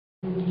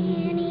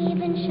Can't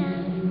even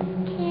shout,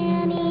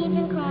 can't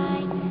even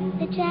cry.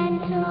 The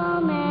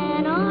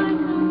gentlemen are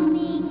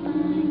coming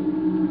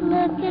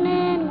by. Looking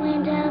in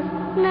windows,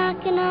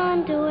 knocking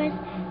on doors.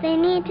 They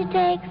need to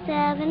take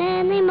 7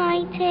 and they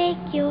might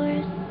take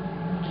yours.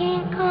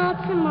 Can't call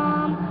to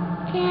mom,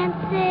 can't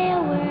say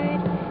a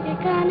word.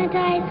 You're gonna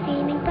die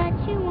screaming, but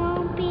you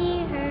won't be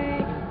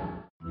heard.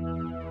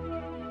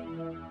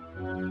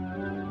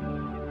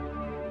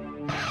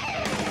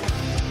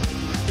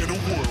 In a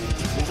world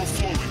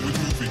overflowing with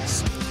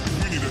movies,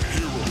 we need a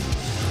hero.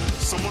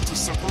 Someone to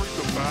separate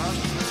the bad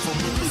from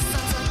the good.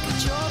 Sounds like a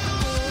job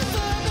for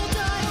verbal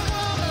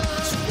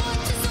dioramas.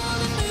 Watches all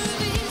the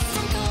movies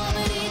from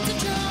comedy to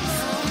drama.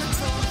 From the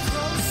top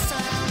roll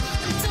sound,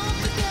 and don't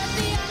forget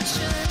the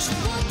action.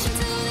 She'll watch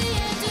until the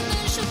end and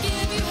then she'll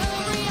give you her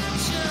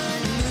reaction.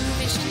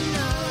 Movies you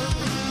know,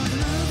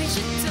 movies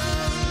you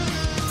don't.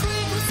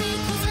 Prequels,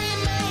 sequels,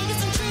 remakes,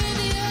 and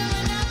trivia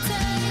and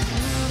outtake.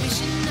 Movies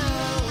you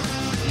know,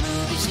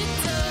 movies you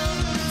don't.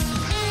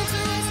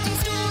 Interesting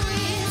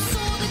stories,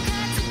 all the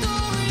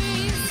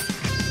categories.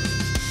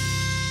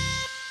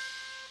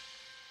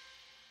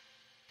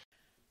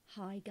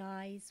 Hi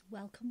guys,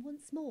 welcome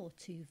once more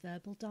to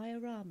Verbal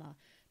Diorama,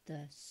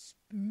 the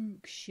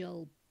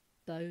spookshul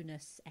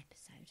bonus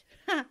episode.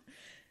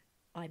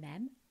 I'm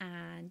Em,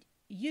 and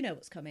you know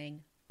what's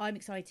coming. I'm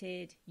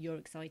excited, you're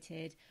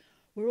excited.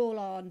 We're all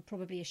on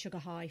probably a sugar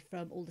high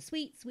from all the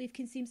sweets we've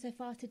consumed so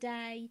far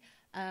today.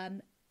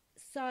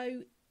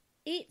 So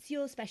it's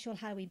your special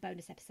Halloween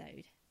bonus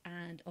episode.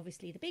 And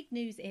obviously the big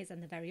news is,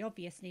 and the very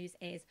obvious news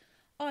is,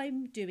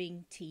 I'm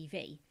doing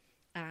TV.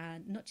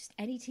 And not just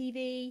any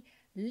TV,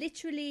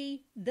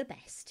 literally the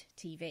best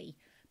TV.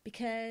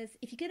 Because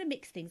if you're going to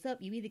mix things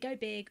up, you either go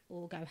big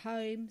or go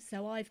home.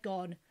 So I've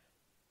gone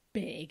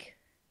big.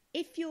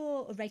 If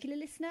you're a regular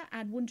listener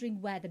and wondering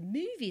where the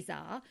movies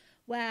are,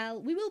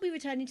 well, we will be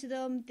returning to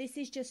them. This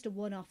is just a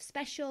one-off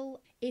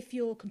special. If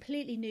you're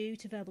completely new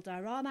to Verbal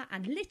Diorama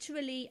and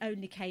literally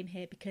only came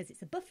here because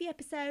it's a Buffy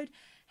episode,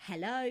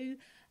 hello,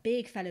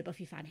 big fellow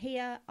Buffy fan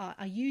here.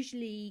 I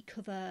usually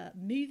cover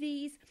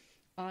movies.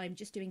 I'm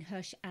just doing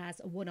Hush as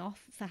a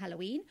one-off for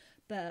Halloween,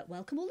 but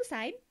welcome all the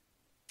same.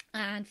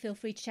 And feel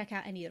free to check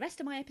out any of the rest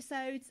of my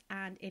episodes.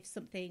 And if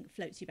something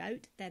floats your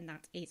boat, then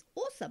that is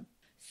awesome.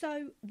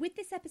 So with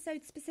this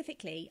episode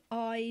specifically,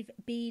 I've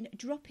been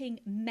dropping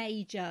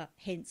major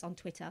hints on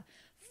Twitter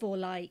for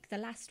like the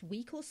last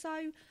week or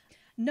so.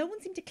 No one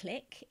seemed to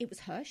click. It was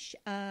Hush.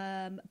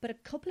 But a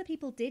couple of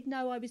people did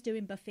know I was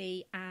doing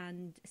Buffy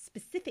and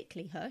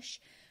specifically Hush,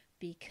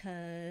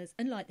 because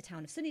unlike the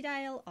town of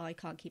Sunnydale, I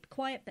can't keep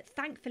quiet, but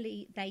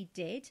thankfully they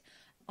did.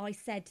 I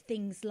said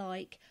things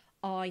like,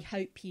 I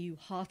hope you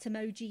heart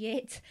emoji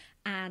it,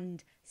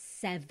 and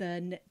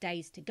 7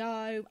 days to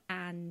go,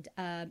 and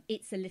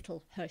it's a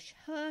little hush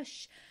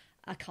hush.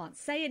 I can't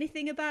say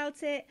anything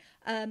about it.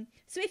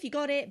 So if you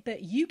got it,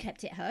 but you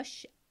kept it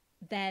hush,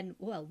 then,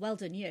 well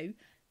done you.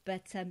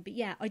 But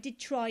yeah, I did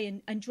try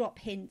and drop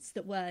hints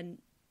that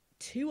weren't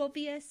too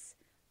obvious.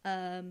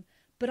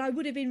 But I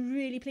would have been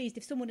really pleased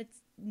if someone had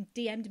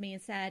DM'd me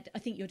and said, I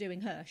think you're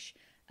doing Hush.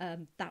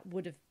 That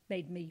would have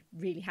made me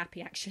really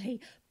happy, actually.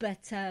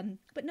 But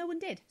no one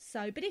did.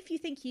 So, but if you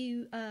think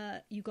you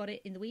got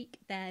it in the week,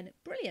 then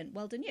brilliant.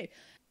 Well done you.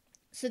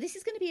 So this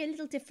is going to be a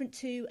little different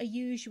to a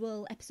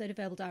usual episode of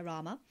Verbal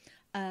Diorama.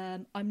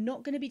 I'm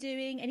not going to be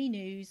doing any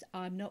news.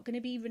 I'm not going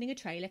to be running a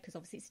trailer because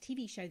obviously it's a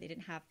TV show. They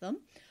didn't have them.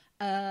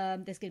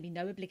 There's going to be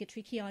no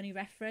obligatory Keanu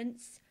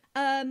reference.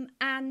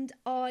 And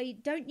I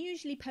don't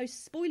usually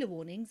post spoiler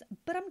warnings,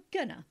 but I'm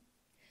gonna.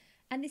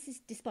 And this is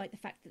despite the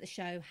fact that the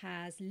show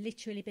has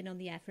literally been on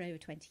the air for over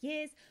 20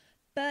 years.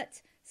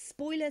 But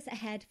spoilers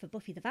ahead for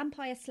Buffy the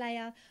Vampire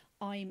Slayer.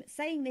 I'm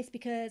saying this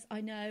because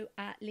I know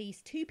at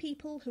least 2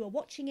 people who are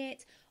watching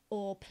it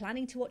or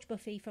planning to watch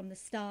Buffy from the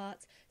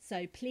start.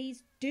 So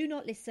please do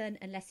not listen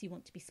unless you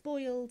want to be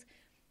spoiled.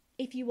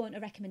 If you want a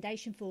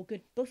recommendation for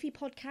good Buffy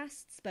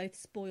podcasts, both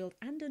spoiled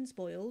and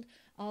unspoiled,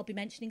 I'll be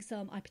mentioning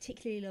some I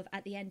particularly love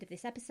at the end of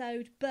this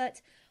episode.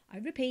 But I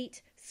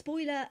repeat,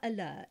 spoiler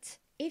alert.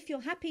 If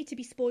you're happy to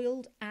be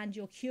spoiled and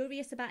you're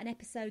curious about an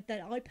episode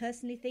that I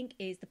personally think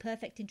is the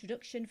perfect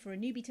introduction for a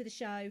newbie to the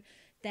show,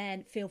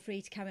 then feel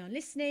free to carry on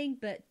listening,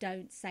 but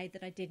don't say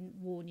that I didn't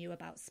warn you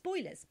about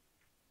spoilers.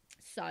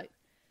 So,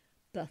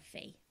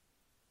 Buffy.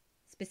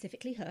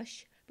 Specifically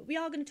Hush. But we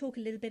are going to talk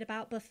a little bit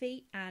about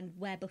Buffy and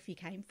where Buffy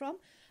came from.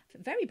 A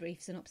very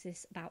brief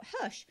synopsis about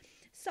Hush.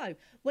 So,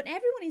 when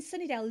everyone in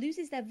Sunnydale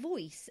loses their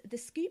voice, the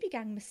Scooby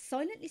Gang must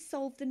silently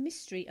solve the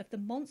mystery of the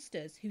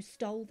monsters who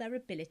stole their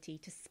ability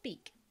to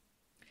speak.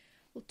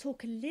 We'll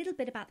talk a little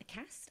bit about the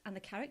cast and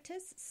the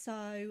characters.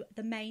 So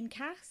the main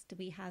cast,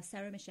 we have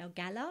Sarah Michelle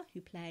Gellar,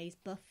 who plays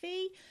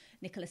Buffy,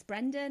 Nicholas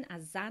Brendan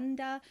as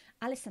Xander,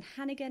 Alison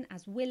Hannigan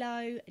as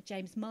Willow,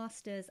 James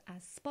Masters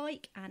as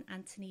Spike, and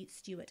Anthony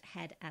Stewart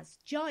Head as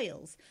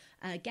Giles.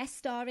 Guest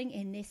starring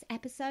in this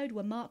episode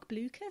were Mark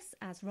Blucas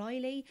as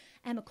Riley,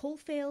 Emma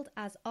Caulfield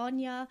as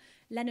Anya,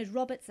 Leonard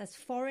Roberts as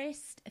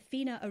Forrest,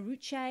 Fina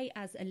Aruche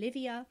as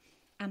Olivia,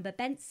 Amber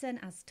Benson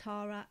as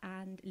Tara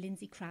and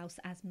Lindsay Krause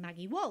as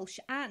Maggie Walsh,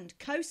 and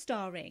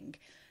co-starring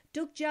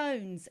Doug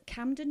Jones,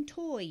 Camden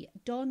Toy,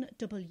 Don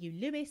W.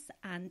 Lewis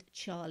and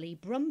Charlie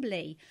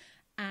Brumbley.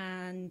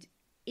 And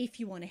if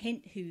you want a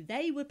hint who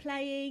they were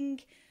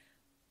playing,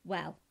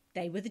 well,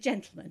 they were the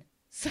gentlemen.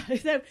 So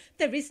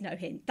there is no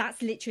hint.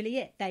 That's literally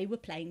it. They were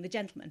playing the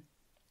gentlemen.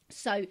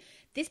 So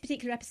this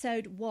particular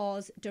episode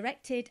was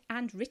directed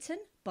and written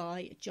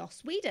by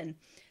Joss Whedon.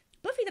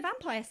 Buffy the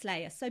Vampire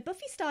Slayer. So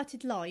Buffy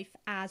started life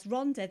as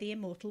Rhonda, the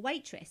immortal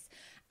waitress.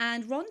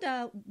 And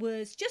Rhonda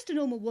was just a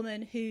normal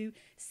woman who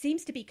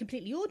seems to be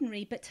completely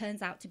ordinary, but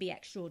turns out to be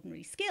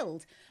extraordinarily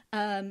skilled.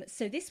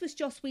 So this was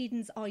Joss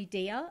Whedon's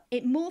idea.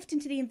 It morphed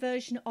into the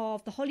inversion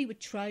of the Hollywood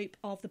trope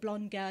of the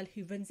blonde girl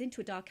who runs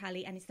into a dark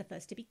alley and is the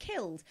first to be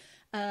killed.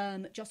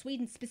 Joss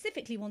Whedon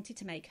specifically wanted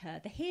to make her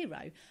the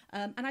hero.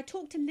 And I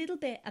talked a little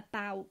bit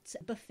about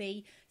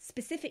Buffy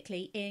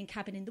specifically in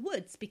Cabin in the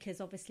Woods, because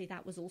obviously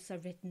that was also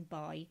written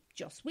by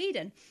Joss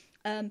Whedon.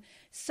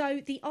 So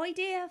the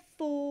idea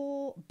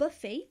for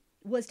Buffy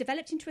was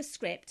developed into a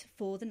script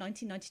for the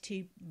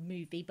 1992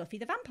 movie Buffy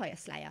the Vampire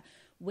Slayer,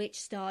 which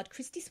starred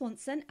Christy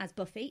Swanson as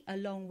Buffy,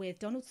 along with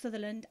Donald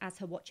Sutherland as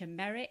her watcher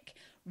Merrick,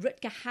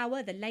 Rutger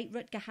Hauer, the late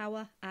Rutger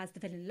Hauer, as the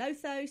villain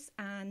Lothos,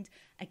 and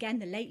again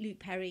the late Luke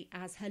Perry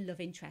as her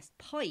love interest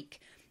Pike.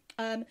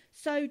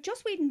 So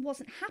Joss Whedon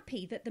wasn't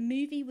happy that the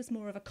movie was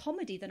more of a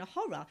comedy than a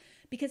horror,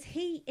 because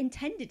he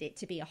intended it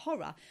to be a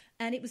horror,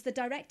 and it was the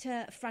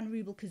director Fran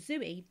Rubel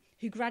Kazooie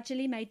who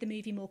gradually made the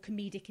movie more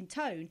comedic in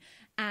tone,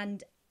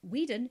 and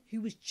Whedon,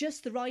 who was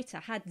just the writer,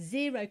 had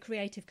zero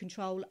creative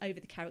control over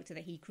the character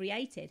that he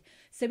created.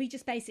 So he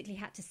just basically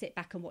had to sit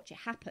back and watch it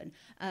happen.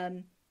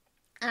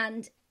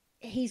 And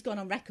he's gone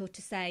on record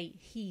to say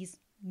he's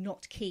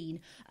not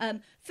keen.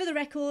 For the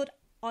record,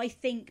 I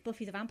think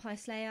Buffy the Vampire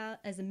Slayer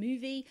as a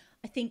movie,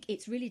 I think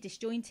it's really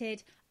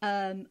disjointed.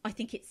 I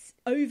think it's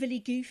overly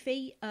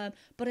goofy,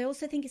 but I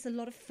also think it's a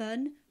lot of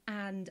fun.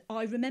 And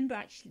I remember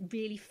actually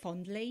really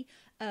fondly.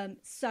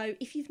 So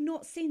if you've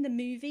not seen the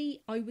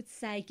movie, I would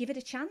say give it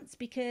a chance,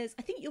 because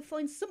I think you'll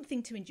find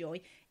something to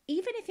enjoy,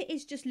 even if it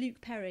is just Luke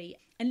Perry.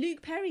 And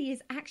Luke Perry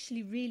is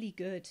actually really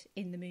good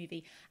in the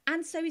movie.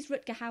 And so is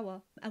Rutger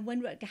Hauer. And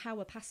when Rutger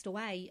Hauer passed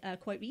away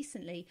quite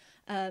recently,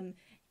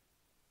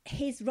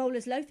 his role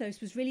as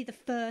Lothos was really the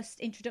first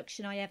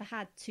introduction I ever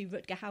had to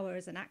Rutger Hauer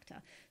as an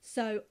actor.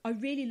 So I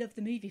really love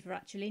the movie for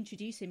actually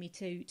introducing me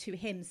to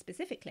him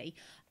specifically.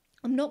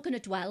 I'm not going to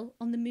dwell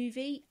on the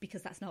movie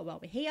because that's not why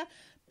we're here.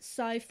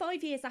 So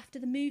 5 years after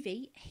the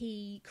movie,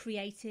 he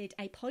created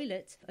a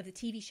pilot of the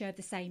TV show of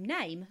the same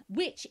name,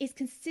 which is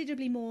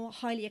considerably more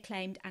highly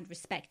acclaimed and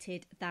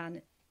respected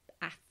than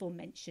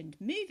aforementioned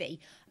movie.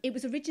 It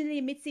was originally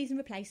a mid-season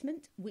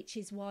replacement, which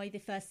is why the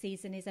first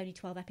season is only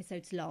 12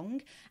 episodes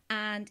long.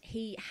 And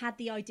he had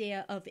the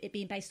idea of it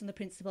being based on the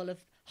principle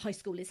of high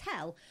school is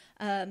hell.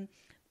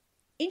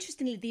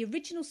 Interestingly, the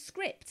original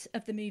script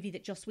of the movie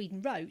that Joss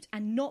Whedon wrote,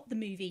 and not the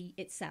movie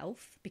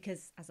itself,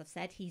 because, as I've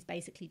said, he's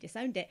basically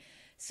disowned it.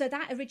 So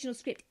that original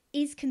script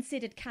is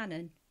considered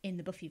canon in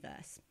the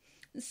Buffyverse.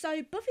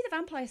 So Buffy the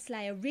Vampire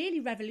Slayer really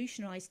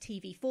revolutionised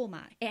TV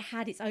format. It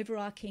had its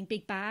overarching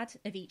big bad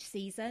of each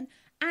season,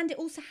 and it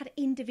also had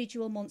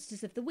individual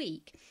monsters of the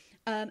week.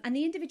 And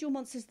the individual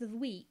monsters of the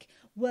week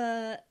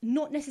were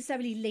not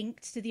necessarily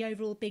linked to the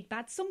overall big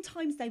bad.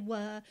 Sometimes they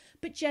were,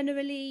 but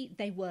generally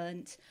they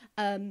weren't.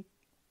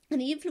 And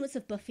the influence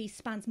of Buffy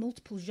spans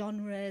multiple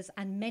genres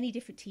and many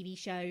different TV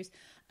shows,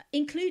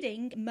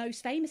 including,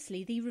 most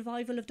famously, the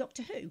revival of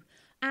Doctor Who.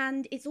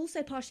 And it's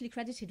also partially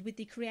credited with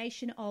the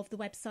creation of the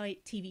website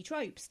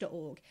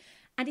tvtropes.org.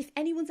 And if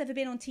anyone's ever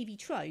been on TV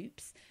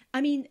Tropes,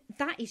 I mean,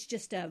 that is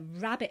just a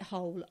rabbit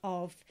hole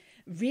of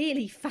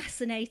really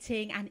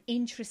fascinating and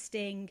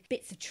interesting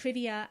bits of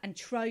trivia and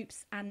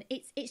tropes. And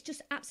it's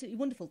just absolutely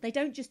wonderful. They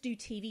don't just do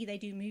TV, they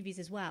do movies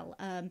as well.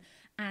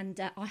 And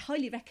I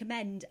highly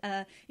recommend,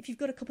 if you've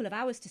got a couple of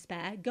hours to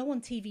spare, go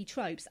on TV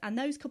Tropes, and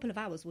those couple of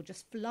hours will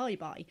just fly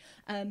by.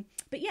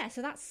 But yeah,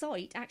 so that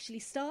site actually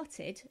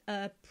started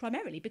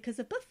primarily because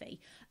of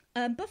Buffy.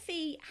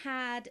 Buffy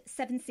had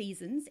 7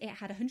 seasons. It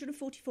had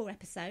 144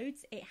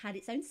 episodes. It had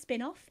its own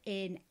spin-off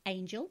in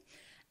Angel,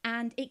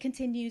 and it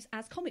continues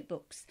as comic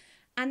books.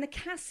 And the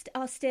cast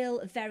are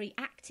still very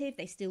active.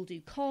 They still do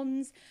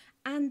cons,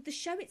 and the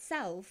show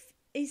itself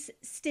is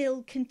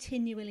still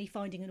continually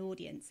finding an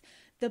audience.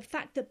 The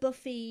fact that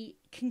Buffy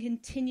can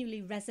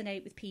continually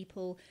resonate with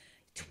people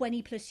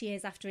 20 plus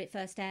years after it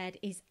first aired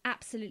is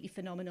absolutely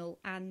phenomenal.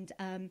 And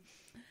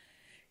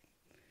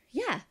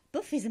yeah,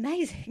 Buffy's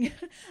amazing.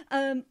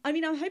 I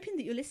mean, I'm hoping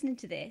that you're listening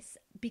to this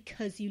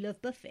because you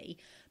love Buffy.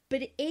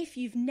 But if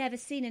you've never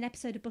seen an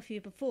episode of Buffy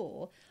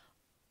before,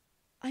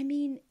 I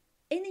mean,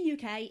 in the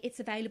UK, it's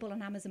available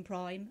on Amazon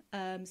Prime.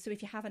 So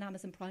if you have an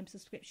Amazon Prime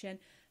subscription,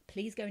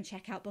 please go and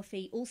check out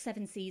Buffy. All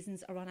 7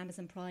 seasons are on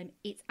Amazon Prime.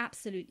 It's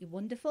absolutely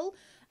wonderful.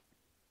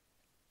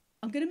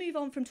 I'm going to move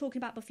on from talking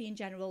about Buffy in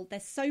general.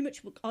 There's so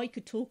much I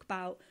could talk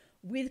about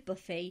with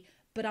Buffy,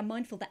 but I'm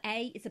mindful that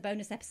A, it's a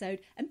bonus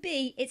episode, and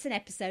B, it's an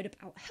episode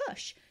about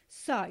Hush.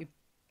 So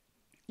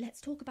let's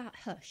talk about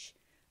Hush.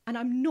 And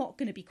I'm not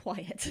going to be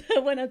quiet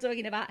when I'm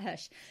talking about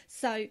Hush.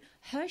 So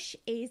Hush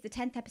is the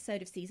 10th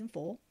episode of season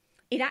 4.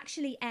 It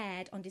actually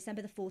aired on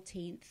December the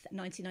 14th,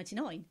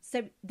 1999.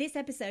 So this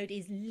episode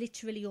is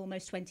literally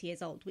almost 20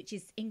 years old, which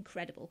is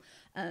incredible.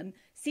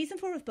 Season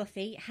 4 of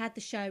Buffy had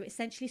the show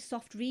essentially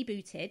soft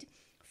rebooted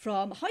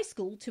from high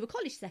school to a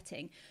college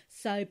setting.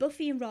 So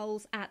Buffy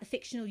enrolls at the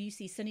fictional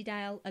UC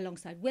Sunnydale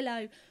alongside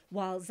Willow,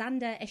 while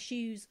Xander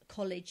eschews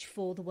college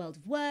for the world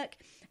of work,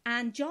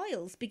 and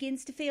Giles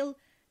begins to feel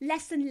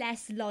less and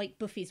less like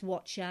Buffy's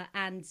watcher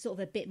and sort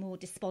of a bit more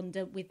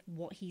despondent with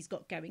what he's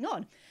got going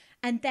on.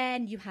 And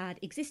then you had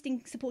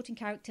existing supporting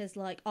characters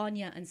like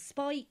Anya and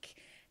Spike.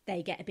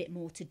 They get a bit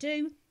more to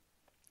do.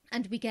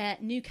 And we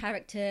get new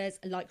characters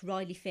like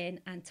Riley Finn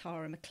and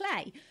Tara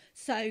McClay.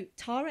 So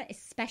Tara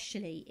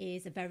especially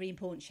is a very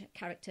important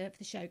character for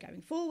the show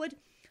going forward.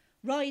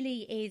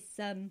 Riley is,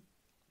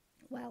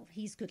 well,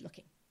 he's good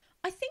looking.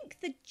 I think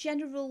the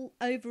general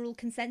overall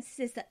consensus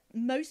is that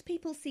most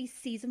people see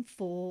season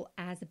 4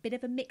 as a bit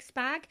of a mixed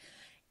bag.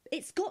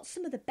 It's got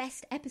some of the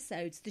best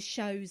episodes the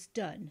show's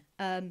done,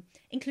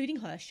 including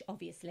Hush,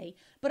 obviously.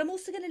 But I'm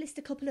also going to list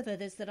a couple of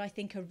others that I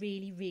think are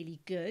really, really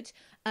good.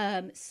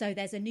 So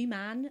there's A New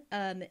Man,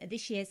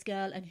 This Year's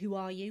Girl, and Who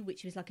Are You,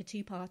 which was like a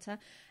two-parter.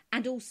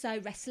 And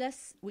also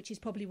Restless, which is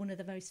probably one of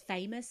the most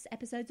famous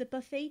episodes of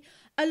Buffy,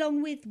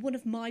 along with one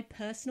of my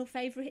personal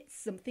favourites,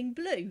 Something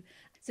Blue.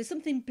 So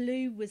Something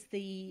Blue was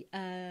the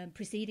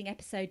preceding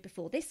episode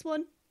before this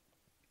one.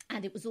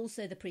 And it was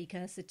also the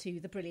precursor to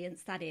the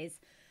brilliance that is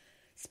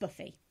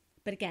Spuffy.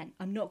 But again,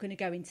 I'm not going to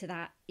go into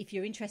that. If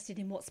you're interested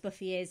in what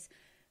Spuffy is,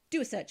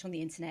 do a search on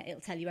the internet.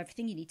 It'll tell you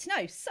everything you need to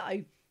know.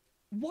 So,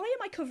 why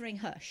am I covering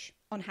Hush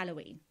on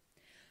Halloween?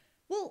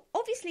 Well,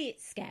 obviously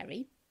it's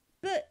scary,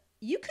 but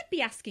you could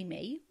be asking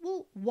me,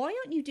 well, why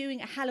aren't you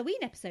doing a Halloween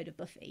episode of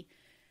Buffy?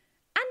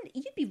 And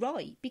you'd be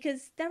right,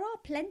 because there are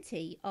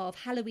plenty of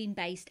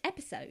Halloween-based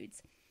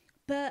episodes.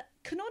 But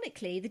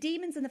canonically, the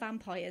demons and the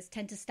vampires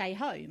tend to stay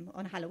home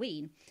on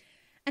Halloween.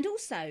 And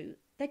also,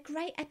 they're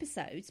great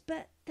episodes,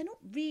 but they're not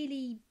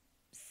really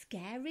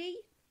scary.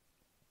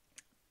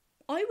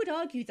 I would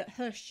argue that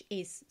Hush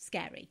is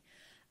scary.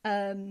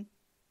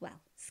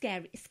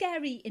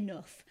 Scary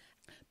enough.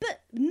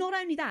 But not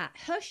only that,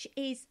 Hush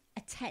is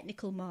a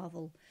technical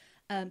marvel.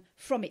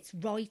 From its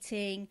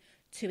writing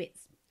to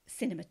its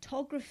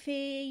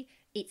cinematography,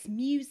 its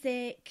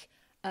music,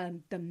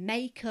 the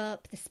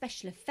makeup, the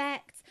special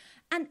effects,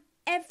 and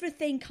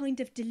everything kind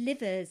of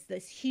delivers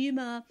this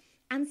humour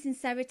and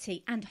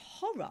sincerity and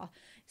horror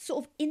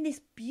sort of in this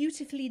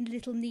beautifully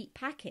little neat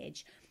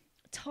package.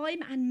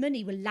 Time and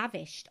money were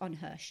lavished on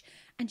Hush,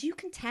 and you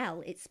can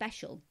tell it's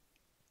special.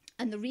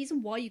 And the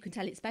reason why you can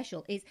tell it's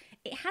special is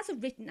it has a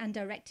written and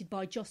directed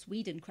by Joss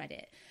Whedon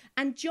credit.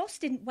 And Joss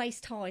didn't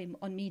waste time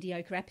on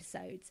mediocre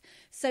episodes.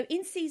 So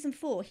in season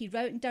 4, he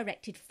wrote and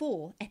directed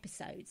 4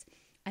 episodes.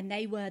 And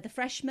they were The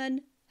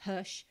Freshman,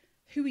 Hush,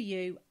 Who Are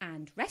You,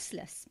 and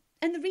Restless.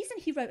 And the reason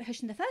he wrote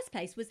Hush in the first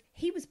place was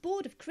he was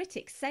bored of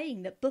critics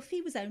saying that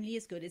Buffy was only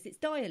as good as its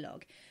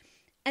dialogue.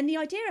 And the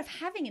idea of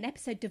having an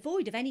episode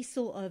devoid of any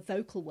sort of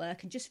vocal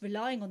work and just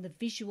relying on the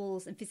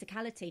visuals and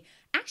physicality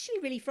actually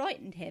really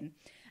frightened him.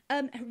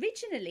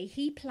 Originally,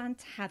 he planned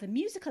to have a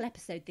musical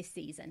episode this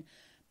season,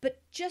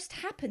 but just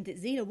happened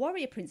that Xena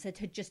Warrior Princess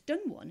had just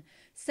done one.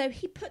 So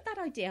he put that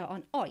idea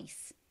on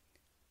ice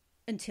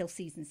until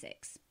season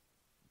 6.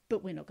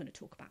 But we're not going to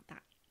talk about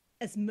that.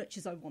 As much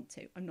as I want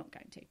to, I'm not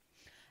going to.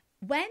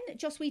 When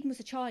Joss Whedon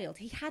was a child,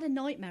 he had a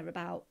nightmare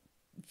about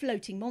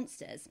floating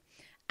monsters.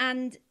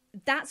 And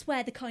that's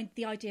where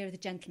the idea of the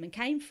Gentlemen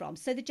came from.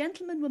 So the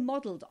Gentlemen were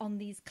modelled on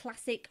these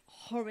classic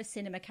horror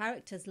cinema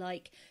characters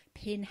like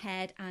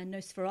Pinhead and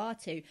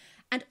Nosferatu,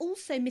 and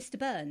also Mr.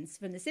 Burns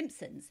from The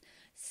Simpsons.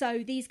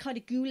 So these kind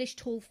of ghoulish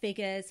tall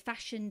figures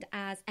fashioned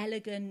as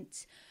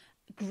elegant,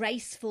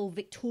 graceful,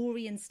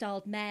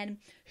 Victorian-styled men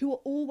who are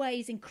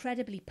always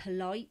incredibly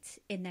polite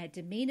in their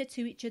demeanour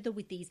to each other,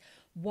 with these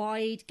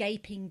wide,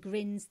 gaping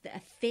grins that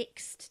are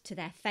fixed to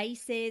their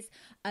faces.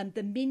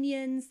 The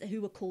minions,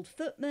 who are called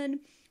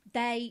footmen,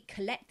 they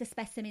collect the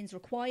specimens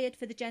required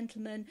for the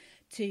Gentlemen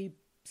to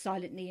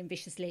silently and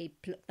viciously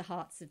pluck the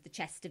hearts of the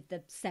chest of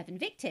the 7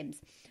 victims,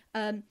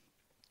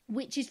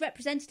 which is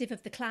representative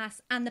of the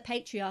class and the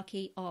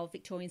patriarchy of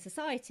Victorian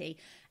society,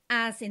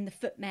 as in the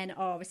footmen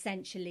are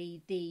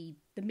essentially the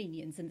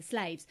minions and the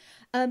slaves.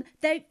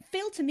 They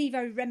feel to me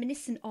very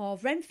reminiscent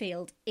of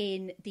Renfield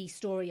in the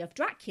story of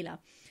Dracula.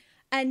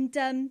 And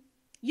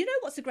you know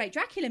what's a great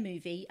Dracula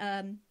movie?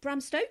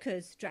 Bram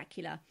Stoker's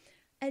Dracula.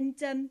 And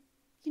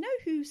you know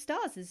who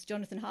stars as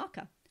Jonathan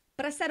Harker?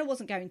 But I said I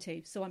wasn't going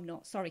to, so I'm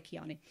not. Sorry,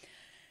 Keanu.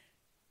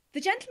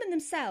 The Gentlemen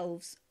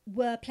themselves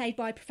were played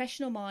by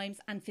professional mimes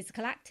and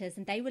physical actors,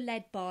 and they were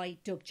led by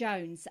Doug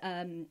Jones.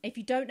 If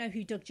you don't know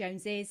who Doug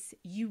Jones is,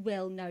 you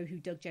will know who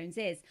Doug Jones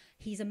is.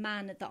 He's a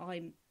man that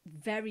I'm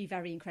very,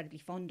 very incredibly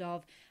fond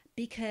of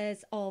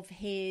because of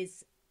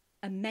his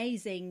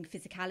amazing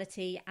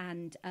physicality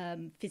and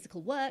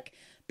physical work,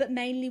 but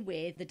mainly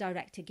with the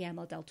director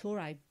Guillermo del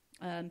Toro.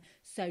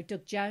 So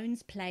Doug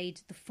Jones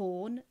played the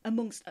Faun,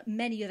 amongst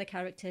many other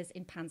characters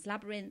in Pan's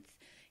Labyrinth.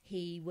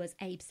 He was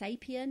Abe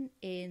Sapien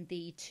in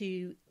the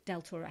 2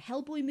 Del Toro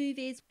Hellboy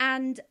movies,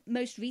 and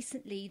most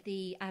recently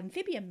the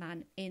Amphibian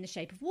Man in The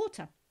Shape of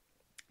Water.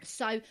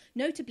 So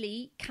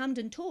notably,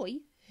 Camden Toy,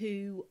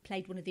 who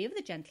played one of the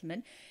other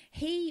gentlemen,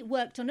 he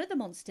worked on other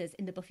monsters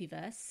in the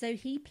Buffyverse. So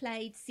he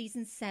played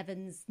season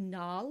 7's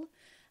Gnarl.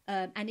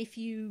 And if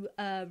you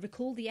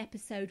recall the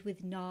episode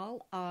with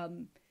Gnarl,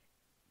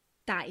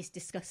 that is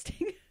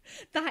disgusting.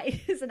 That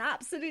is an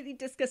absolutely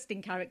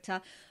disgusting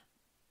character.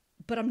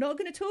 But I'm not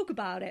going to talk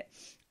about it.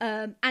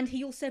 And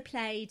he also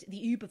played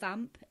the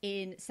Ubervamp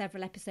in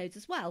several episodes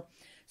as well.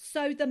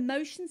 So the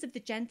motions of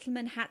the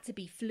gentleman had to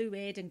be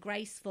fluid and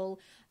graceful.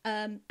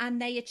 And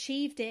they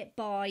achieved it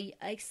by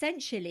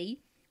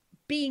essentially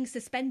being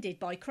suspended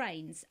by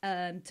cranes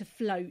to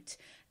float.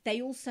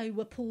 They also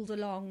were pulled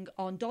along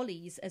on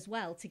dollies as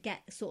well to get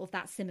sort of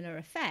that similar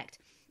effect.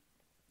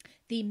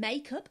 The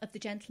makeup of the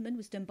gentleman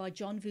was done by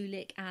John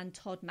Vulick and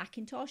Todd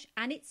McIntosh,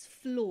 and it's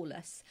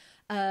flawless.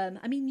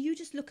 I mean, you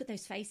just look at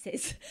those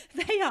faces.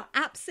 They are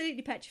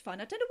absolutely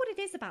petrifying. I don't know what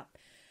it is about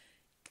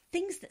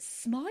things that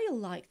smile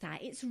like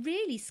that. It's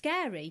really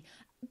scary.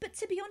 But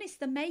to be honest,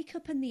 the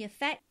makeup and the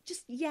effect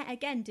just yet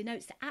again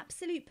denotes the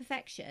absolute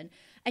perfection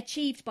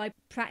achieved by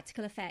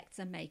practical effects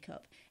and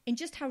makeup in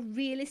just how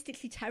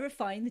realistically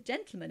terrifying the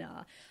gentlemen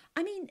are.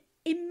 I mean,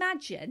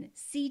 imagine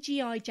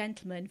CGI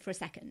gentlemen for a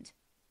second.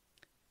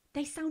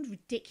 They sound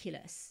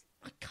ridiculous.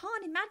 I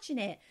can't imagine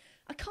it.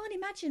 I can't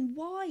imagine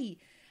why,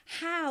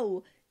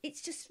 how.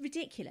 It's just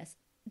ridiculous.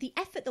 The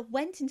effort that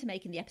went into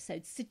making the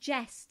episode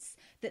suggests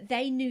that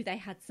they knew they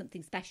had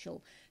something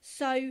special.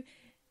 So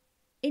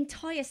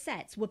entire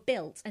sets were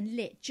built and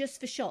lit just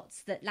for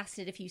shots that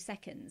lasted a few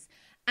seconds.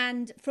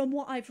 And from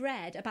what I've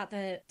read about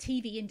the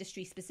TV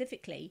industry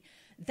specifically,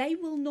 they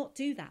will not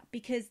do that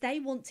because they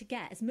want to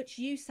get as much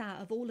use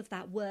out of all of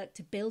that work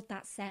to build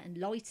that set and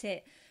light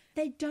it.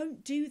 They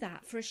don't do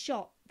that for a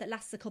shot that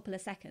lasts a couple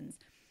of seconds.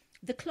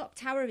 The clock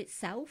tower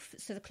itself,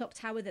 so the clock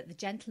tower that the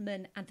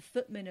gentleman and the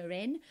footman are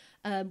in,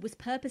 was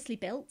purposely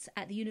built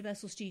at the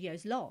Universal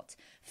Studios lot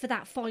for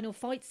that final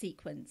fight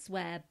sequence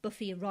where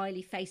Buffy and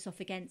Riley face off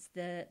against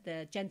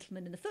the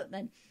gentleman and the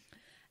footman.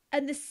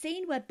 And the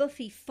scene where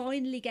Buffy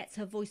finally gets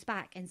her voice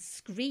back and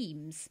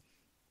screams,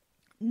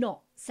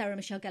 not Sarah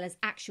Michelle Gellar's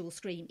actual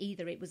scream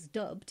either, it was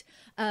dubbed,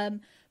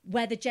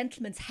 where the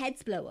gentleman's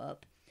heads blow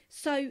up.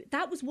 So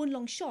that was one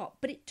long shot,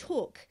 but it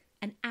took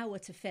an hour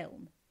to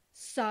film.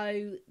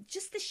 So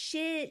just the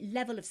sheer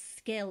level of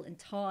skill and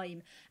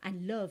time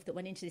and love that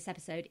went into this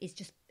episode is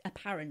just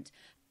apparent.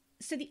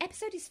 So the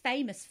episode is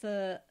famous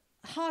for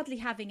hardly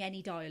having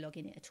any dialogue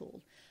in it at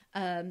all.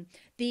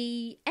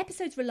 The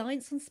episode's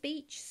reliance on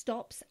speech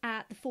stops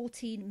at the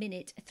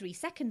 14-minute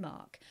 3-second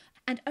mark.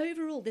 And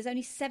overall, there's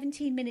only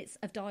 17 minutes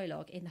of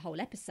dialogue in the whole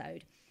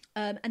episode.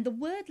 And the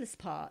wordless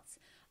parts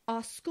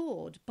are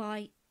scored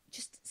by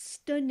just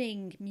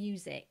stunning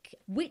music,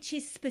 which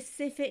is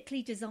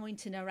specifically designed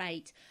to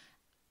narrate.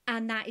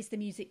 And that is the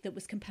music that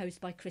was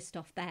composed by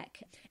Christoph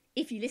Beck.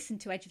 If you listen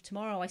to Edge of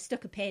Tomorrow, I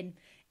stuck a pin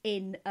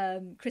in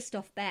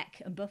Christoph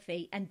Beck and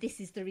Buffy. And this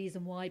is the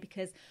reason why,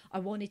 because I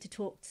wanted to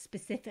talk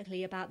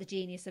specifically about the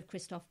genius of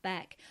Christoph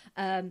Beck.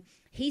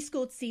 He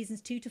scored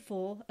seasons 2 to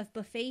 4 of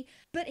Buffy,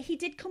 but he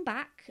did come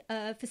back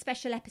for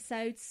special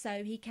episodes.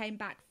 So he came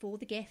back for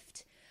The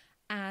Gift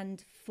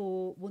and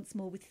for Once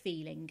More with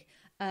Feeling.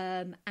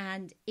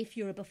 And if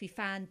you're a Buffy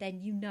fan,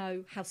 then you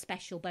know how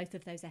special both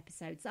of those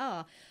episodes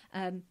are.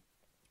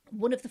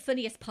 One of the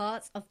funniest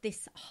parts of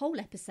this whole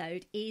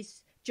episode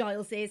is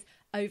Giles's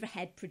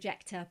overhead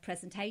projector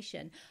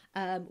presentation,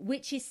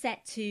 which is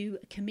set to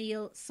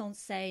Camille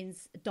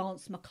Saint-Saëns'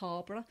 Danse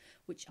Macabre,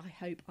 which I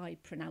hope I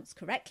pronounced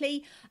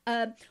correctly,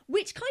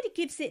 which kind of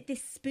gives it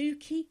this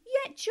spooky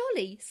yet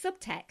jolly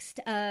subtext,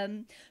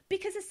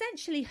 because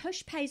essentially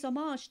Hush pays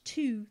homage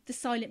to the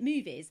silent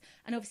movies,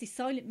 and obviously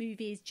silent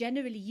movies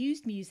generally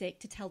used music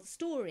to tell the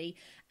story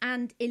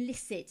and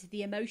elicit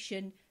the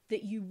emotion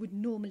that you would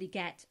normally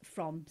get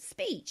from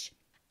speech.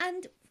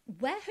 And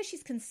where Hush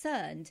is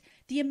concerned,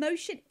 the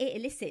emotion it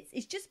elicits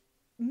is just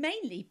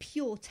mainly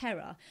pure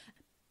terror,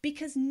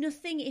 because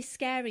nothing is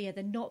scarier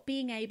than not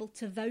being able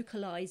to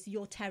vocalise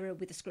your terror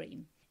with a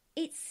scream.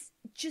 It's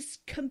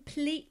just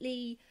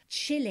completely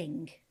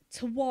chilling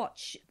to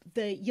watch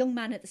the young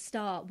man at the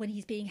start when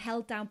he's being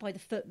held down by the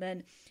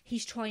footman.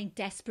 He's trying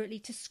desperately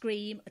to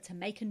scream, to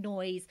make a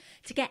noise,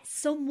 to get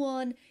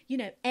someone,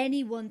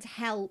 anyone to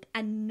help,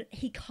 and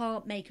he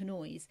can't make a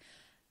noise.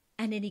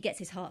 And then he gets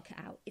his heart cut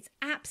out. It's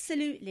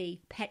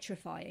absolutely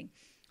petrifying,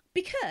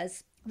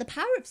 because the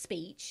power of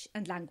speech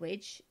and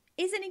language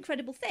is an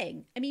incredible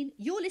thing. I mean,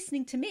 you're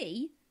listening to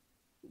me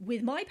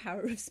with my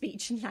power of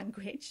speech and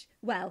language.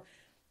 Well,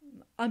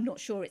 I'm not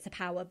sure it's a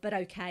power, but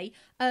okay.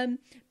 But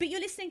you're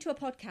listening to a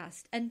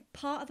podcast, and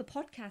part of a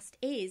podcast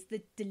is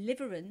the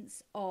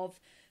deliverance of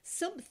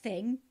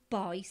something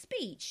by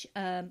speech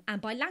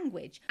and by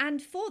language.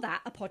 And for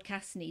that, a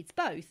podcast needs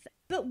both.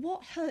 But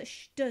what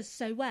Hush does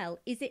so well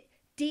is it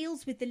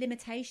deals with the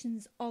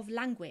limitations of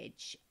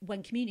language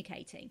when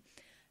communicating,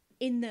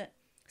 in that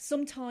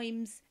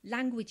sometimes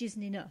language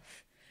isn't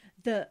enough,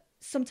 that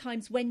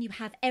sometimes when you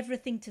have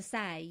everything to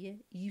say,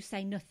 you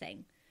say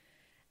nothing.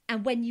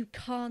 And when you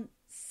can't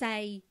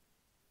say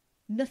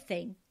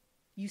nothing,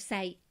 you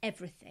say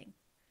everything.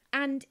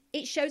 And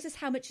it shows us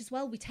how much as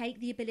well we take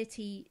the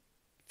ability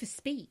for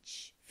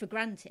speech for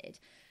granted,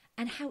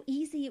 and how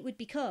easy it would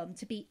become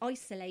to be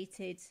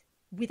isolated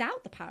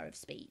without the power of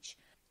speech.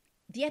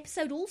 The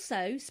episode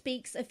also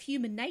speaks of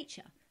human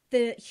nature,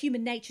 the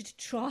human nature to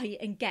try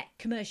and get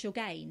commercial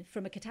gain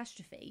from a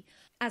catastrophe,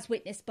 as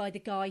witnessed by the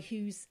guy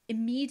who's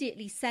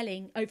immediately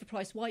selling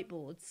overpriced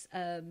whiteboards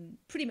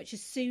pretty much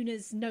as soon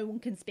as no one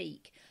can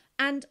speak.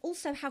 And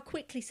also how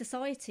quickly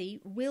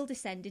society will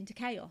descend into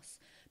chaos,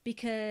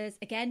 because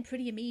again,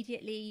 pretty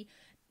immediately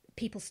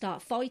people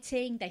start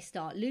fighting, they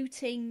start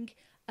looting.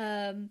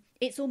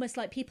 It's almost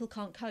like people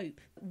can't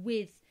cope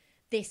with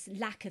this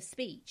lack of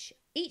speech.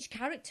 Each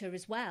character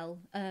as well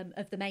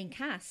of the main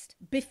cast,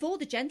 before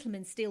the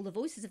gentlemen steal the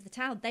voices of the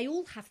town, they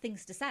all have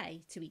things to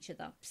say to each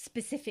other,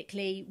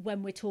 specifically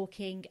when we're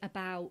talking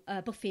about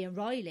Buffy and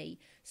Riley.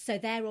 So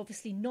they're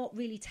obviously not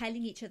really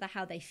telling each other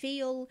how they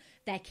feel,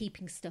 they're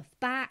keeping stuff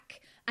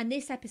back, and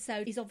this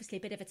episode is obviously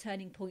a bit of a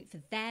turning point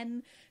for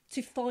them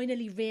to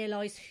finally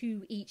realise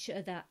who each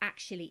other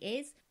actually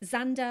is.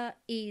 Xander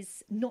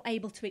is not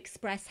able to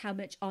express how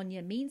much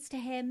Anya means to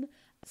him,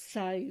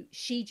 so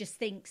she just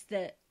thinks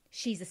that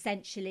she's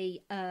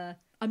essentially,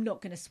 I'm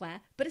not going to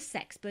swear, but a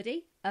sex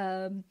buddy.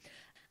 And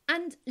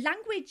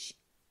language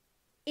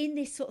in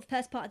this sort of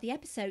first part of the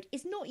episode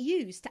is not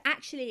used to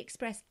actually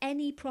express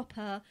any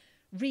proper,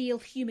 real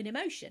human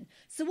emotion.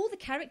 So all the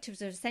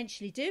characters are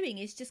essentially doing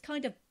is just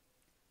kind of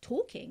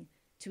talking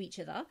to each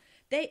other.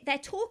 They're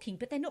talking,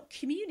 but they're not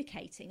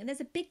communicating. And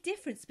there's a big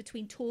difference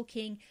between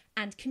talking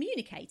and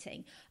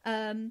communicating.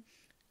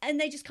 And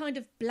they just kind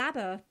of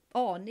blabber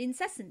on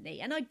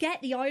incessantly. And I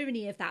get the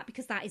irony of that,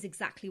 because that is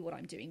exactly what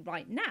I'm doing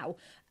right now.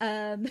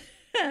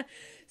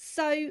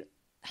 So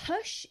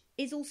Hush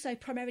is also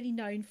primarily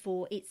known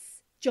for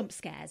its jump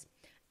scares.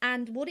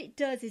 And what it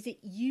does is it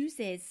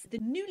uses the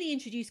newly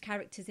introduced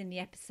characters in the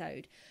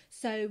episode.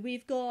 So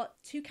we've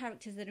got two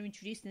characters that are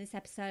introduced in this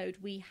episode.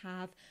 We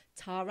have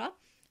Tara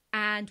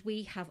and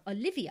we have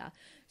Olivia.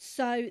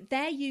 So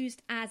they're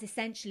used as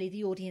essentially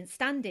the audience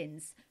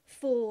stand-ins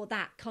for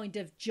that kind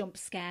of jump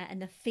scare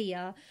and the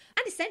fear,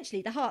 and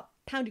essentially the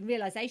heart-pounding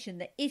realisation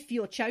that if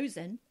you're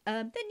chosen,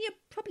 then you're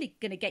probably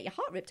going to get your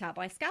heart ripped out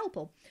by a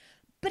scalpel.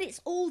 But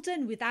it's all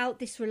done without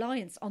this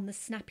reliance on the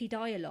snappy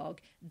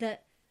dialogue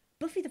that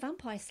Buffy the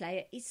Vampire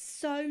Slayer is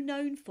so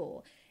known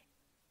for.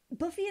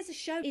 Buffy as a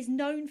show is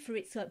known for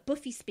its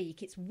Buffy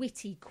speak, its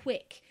witty,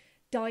 quick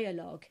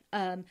dialogue.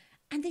 And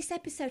this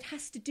episode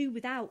has to do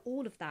without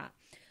all of that.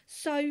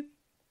 So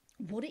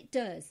what it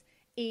does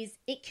is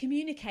it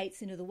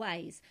communicates in other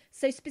ways.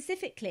 So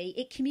specifically,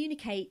 it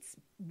communicates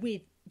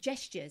with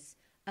gestures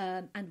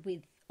and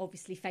with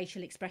obviously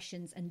facial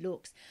expressions and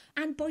looks.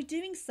 And by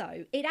doing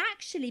so, it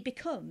actually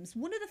becomes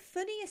one of the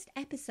funniest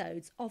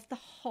episodes of the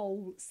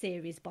whole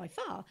series by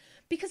far,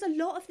 because a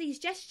lot of these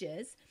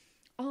gestures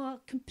are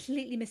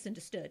completely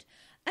misunderstood.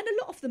 And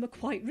a lot of them are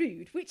quite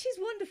rude, which is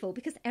wonderful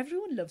because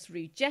everyone loves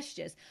rude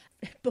gestures.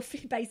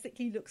 Buffy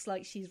basically looks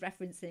like she's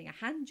referencing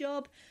a hand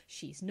job.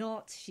 She's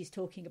not. She's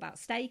talking about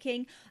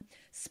staking.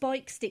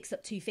 Spike sticks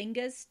up two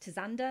fingers to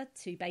Xander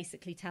to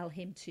basically tell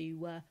him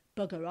to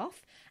bugger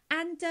off.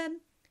 And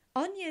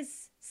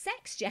Anya's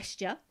sex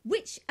gesture,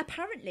 which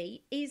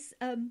apparently is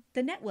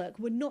the network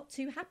were not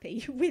too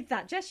happy with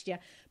that gesture,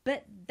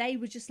 but they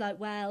were just like,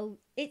 well,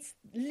 it's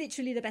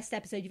literally the best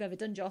episode you've ever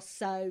done, Joss,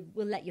 so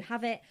we'll let you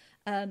have it.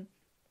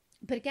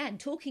 But again,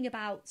 talking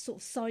about sort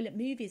of silent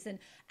movies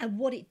and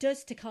what it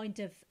does to kind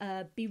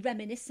of be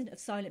reminiscent of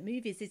silent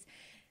movies is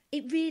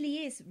it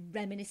really is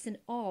reminiscent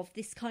of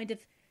this kind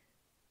of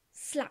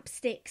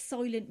slapstick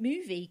silent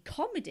movie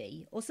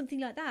comedy or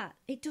something like that.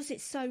 It does it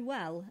so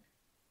well.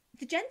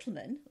 The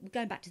Gentlemen,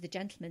 going back to the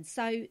Gentlemen,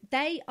 so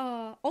they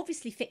are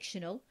obviously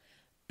fictional,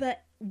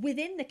 but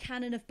within the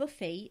canon of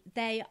Buffy,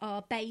 they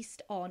are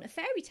based on a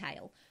fairy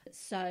tale.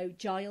 So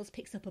Giles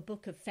picks up a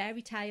book of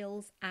fairy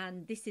tales,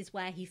 and this is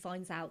where he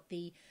finds out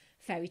the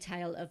fairy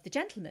tale of the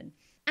Gentlemen.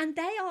 And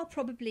they are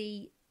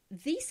probably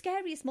the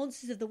scariest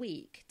monsters of the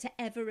week to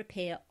ever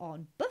appear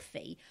on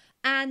Buffy.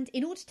 And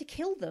in order to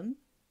kill them,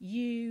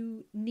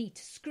 you need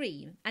to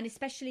scream. And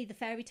especially the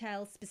fairy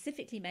tale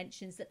specifically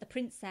mentions that the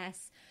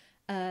princess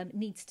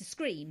needs to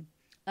scream.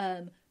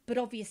 But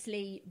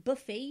obviously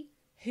Buffy,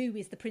 who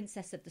is the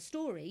princess of the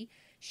story,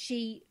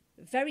 she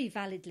very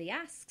validly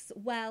asks,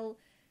 well,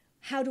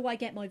 how do I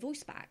get my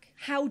voice back?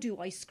 How do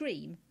I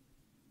scream?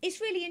 It's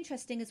really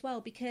interesting as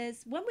well,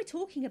 because when we're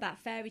talking about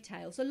fairy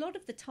tales, a lot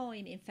of the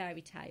time in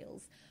fairy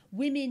tales,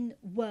 women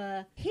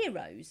were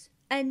heroes.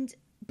 And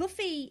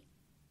Buffy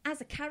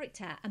as a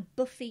character and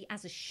Buffy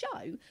as a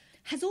show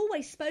has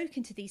always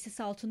spoken to these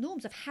societal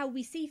norms of how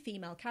we see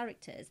female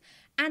characters,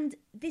 and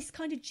this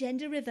kind of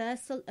gender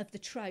reversal of the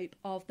trope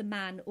of the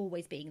man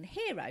always being the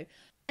hero.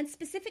 And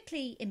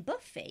specifically in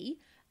Buffy,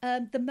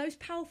 the most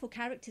powerful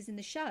characters in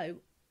the show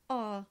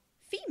are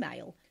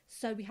female.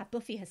 So we have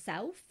Buffy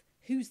herself,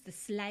 who's the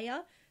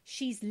Slayer.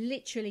 She's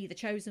literally the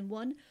chosen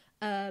one.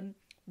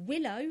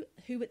 Willow,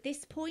 who at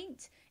this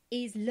point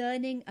is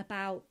learning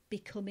about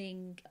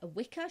becoming a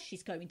Wicca.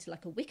 She's going to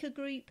like a Wicca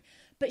group,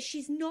 but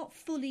she's not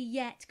fully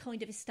yet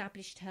kind of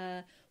established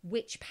her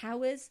witch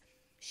powers.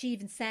 She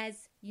even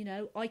says, you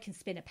know, I can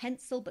spin a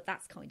pencil, but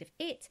that's kind of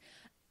it.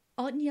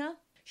 Anya,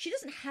 she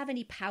doesn't have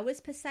any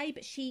powers per se,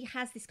 but she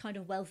has this kind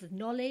of wealth of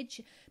knowledge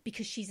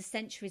because she's a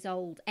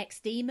centuries-old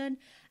ex-demon.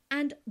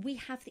 And we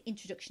have the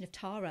introduction of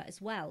Tara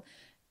as well.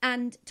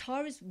 And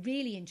Tara's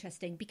really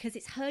interesting because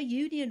it's her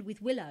union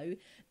with Willow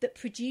that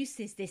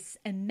produces this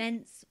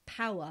immense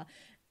power.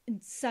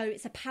 And so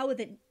it's a power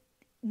that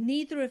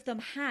neither of them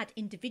had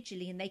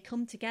individually, and they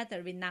come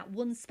together in that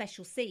one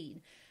special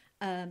scene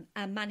and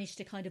manage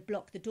to kind of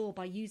block the door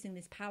by using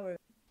this power.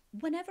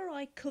 Whenever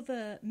I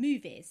cover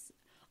movies,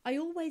 I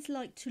always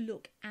like to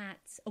look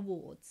at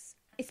awards,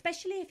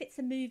 especially if it's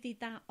a movie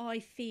that I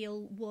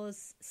feel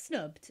was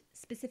snubbed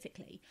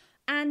specifically.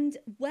 And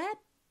where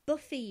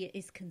Buffy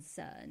is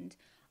concerned,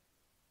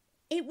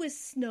 it was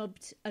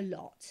snubbed a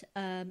lot.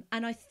 And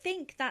I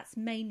think that's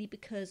mainly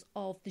because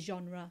of the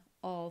genre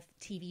of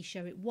TV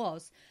show it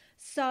was.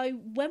 So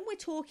when we're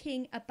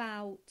talking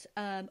about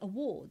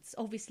awards,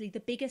 obviously the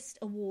biggest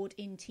award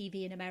in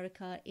TV in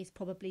America is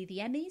probably the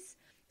Emmys.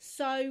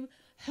 So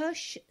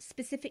Hush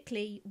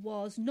specifically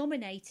was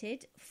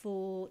nominated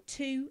for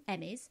 2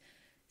 Emmys.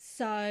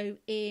 So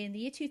in the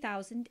year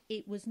 2000,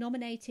 it was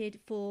nominated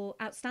for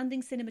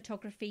Outstanding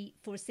Cinematography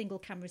for a Single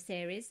Camera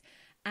Series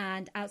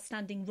and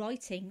Outstanding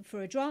Writing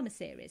for a Drama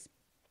Series.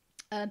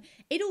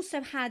 It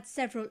also had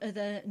several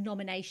other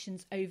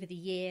nominations over the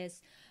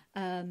years.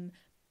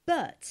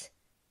 But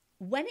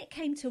when it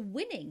came to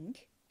winning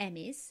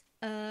Emmys,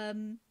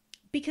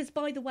 because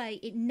by the way,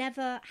 it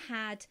never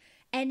had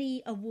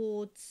any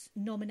awards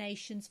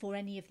nominations for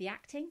any of the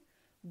acting,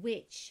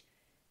 which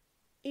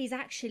is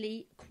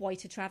actually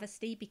quite a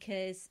travesty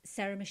because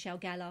Sarah Michelle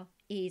Gellar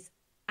is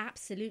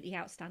absolutely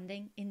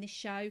outstanding in this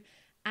show,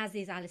 as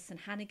is Alison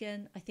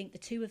Hannigan. I think the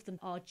two of them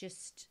are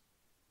just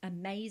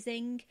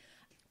amazing.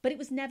 But it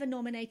was never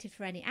nominated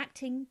for any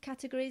acting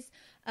categories.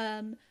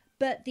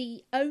 But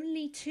the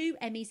only 2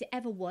 Emmys it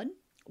ever won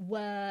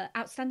were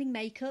Outstanding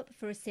Makeup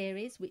for a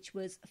Series, which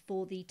was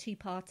for the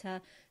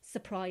 2-parter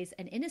Surprise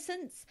and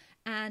Innocence,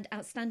 and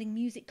Outstanding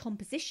Music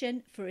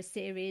Composition for a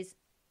series,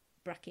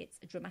 brackets,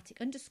 a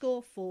dramatic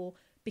underscore, for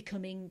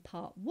Becoming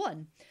Part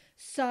 1.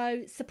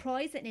 So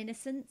Surprise and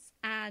Innocence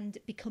and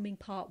Becoming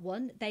Part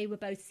 1, they were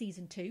both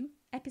season 2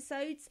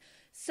 episodes.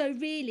 So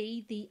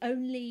really the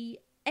only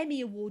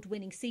Emmy Award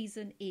winning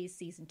season is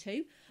season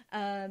 2,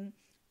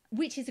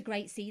 which is a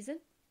great season,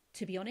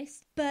 to be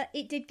honest. But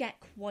it did get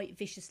quite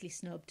viciously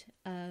snubbed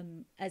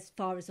as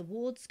far as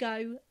awards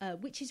go,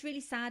 which is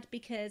really sad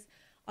because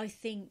I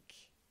think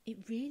it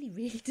really,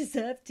 really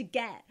deserved to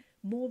get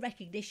more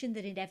recognition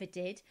than it ever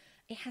did.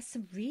 It has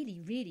some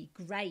really, really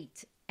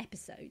great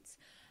episodes.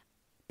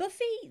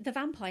 Buffy the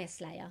Vampire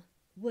Slayer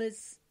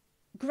was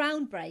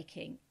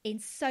groundbreaking in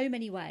so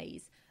many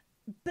ways,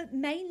 but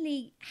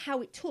mainly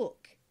how it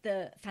took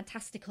the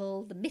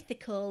fantastical, the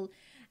mythical,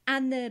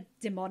 and the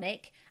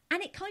demonic,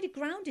 and it kind of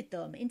grounded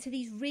them into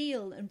these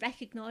real and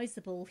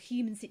recognisable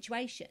human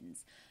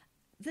situations.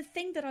 The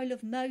thing that I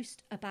love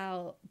most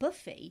about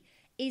Buffy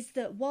is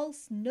that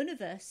whilst none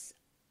of us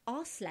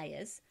are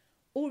slayers,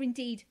 or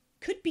indeed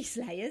could be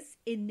slayers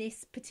in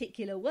this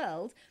particular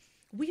world,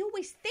 we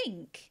always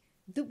think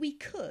that we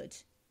could,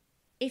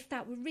 if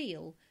that were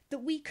real,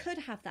 that we could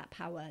have that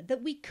power,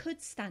 that we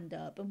could stand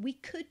up and we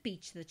could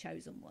beat the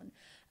chosen one.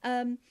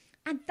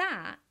 And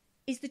that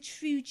is the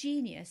true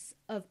genius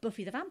of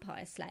Buffy the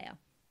Vampire Slayer.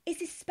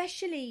 It's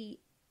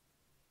especially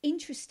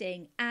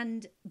interesting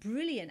and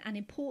brilliant and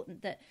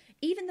important that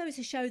even though it's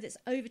a show that's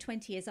over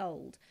 20 years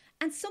old,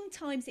 and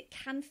sometimes it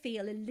can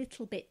feel a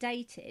little bit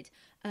dated,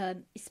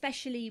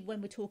 especially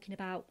when we're talking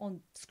about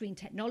on-screen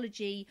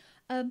technology,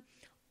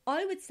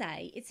 I would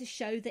say it's a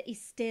show that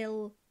is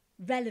still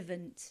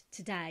relevant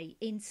today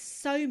in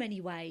so many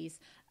ways.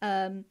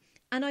 And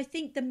I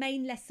think the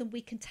main lesson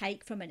we can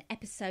take from an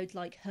episode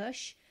like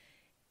Hush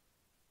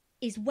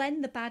is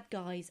when the bad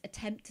guys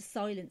attempt to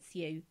silence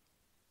you,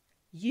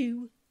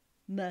 you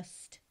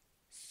must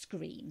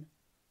scream.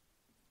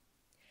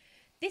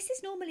 This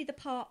is normally the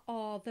part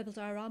of Verbal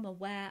Diorama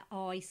where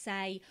I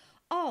say,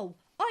 oh,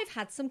 I've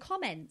had some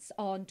comments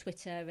on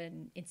Twitter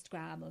and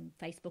Instagram and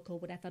Facebook or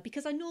whatever,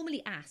 because I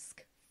normally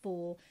ask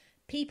for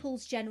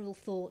people's general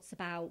thoughts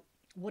about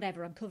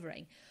whatever I'm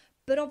covering.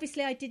 But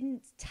obviously I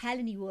didn't tell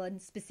anyone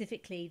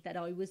specifically that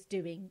I was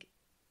doing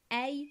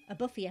A, a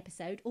Buffy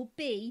episode, or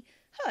B,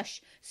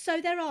 Hush. So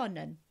there are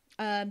none.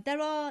 There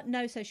are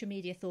no social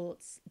media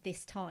thoughts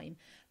this time.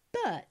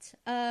 But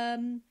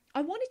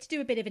I wanted to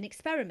do a bit of an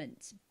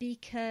experiment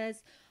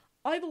because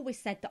I've always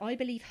said that I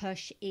believe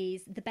Hush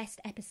is the best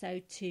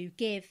episode to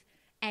give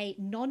a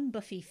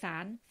non-Buffy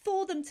fan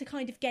for them to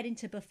kind of get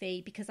into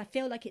Buffy, because I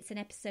feel like it's an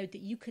episode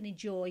that you can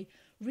enjoy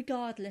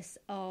regardless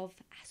of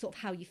sort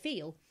of how you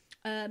feel.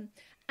 And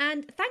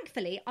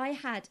thankfully, I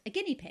had a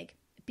guinea pig,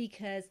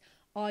 because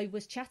I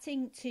was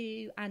chatting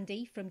to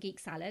Andy from Geek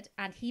Salad,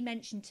 and he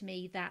mentioned to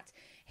me that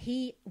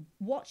he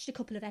watched a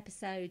couple of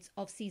episodes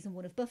of season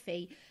 1 of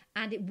Buffy,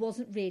 and it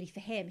wasn't really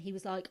for him. He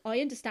was like, I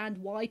understand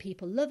why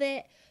people love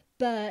it,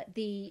 but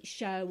the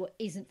show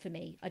isn't for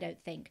me, I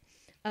don't think.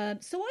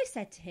 So I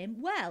said to him,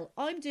 well,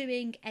 I'm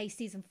doing a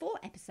season 4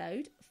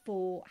 episode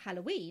for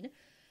Halloween.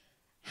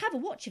 Have a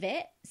watch of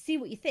it, see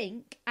what you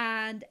think,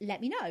 and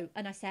let me know.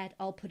 And I said,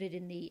 I'll put it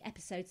in the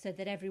episode so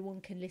that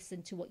everyone can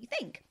listen to what you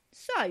think.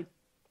 So,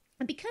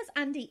 and because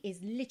Andy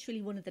is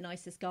literally one of the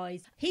nicest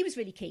guys, he was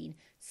really keen.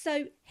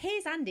 So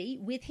here's Andy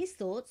with his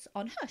thoughts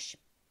on Hush.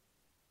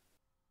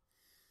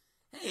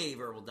 Hey,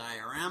 Verbal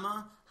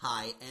Diorama.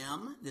 Hi,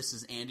 Em. This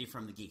is Andy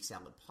from the Geek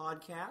Salad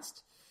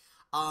Podcast.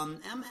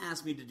 Em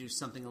asked me to do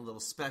something a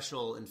little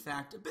special, in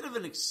fact, a bit of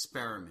an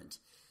experiment.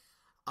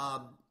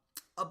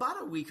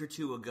 About a week or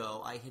two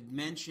ago, I had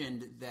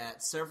mentioned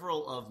that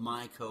several of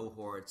my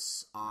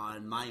cohorts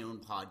on my own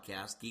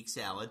podcast, Geek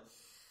Salad,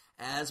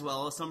 as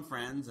well as some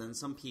friends and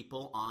some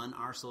people on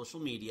our social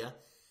media,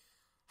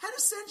 had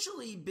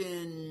essentially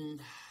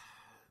been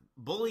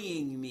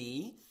bullying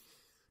me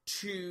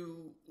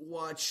to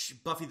watch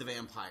Buffy the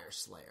Vampire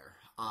Slayer,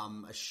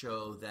 a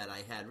show that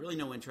I had really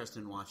no interest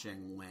in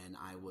watching when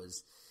I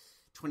was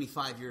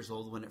 25 years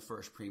old when it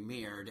first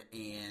premiered,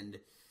 and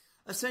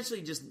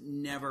essentially just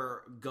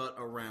never got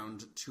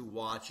around to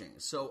watching.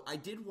 So I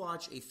did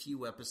watch a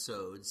few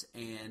episodes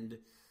and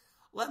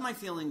let my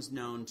feelings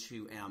known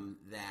to Em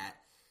that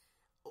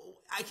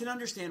I can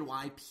understand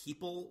why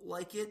people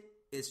like it.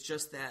 It's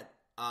just that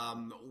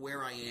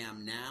where I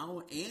am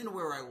now and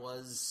where I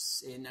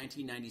was in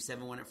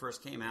 1997 when it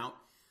first came out,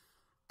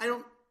 I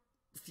don't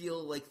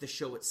feel like the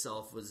show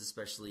itself was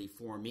especially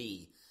for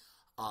me.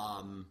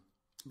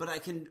 But I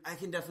can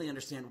definitely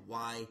understand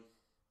why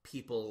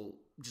people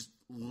just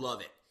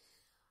love it.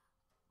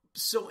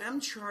 So Em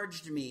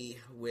charged me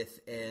with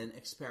an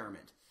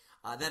experiment.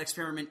 That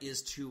experiment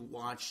is to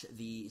watch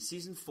the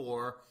season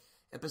 4,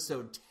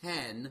 episode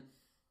 10,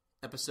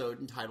 episode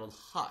entitled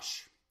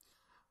Hush.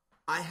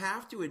 I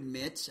have to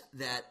admit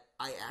that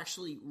I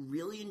actually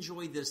really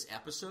enjoyed this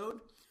episode.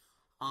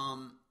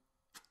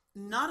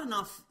 Not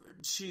enough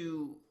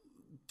to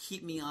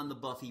keep me on the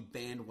Buffy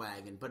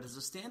bandwagon, but as a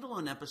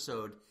standalone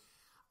episode,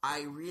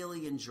 I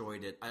really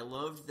enjoyed it. I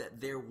loved that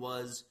there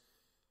was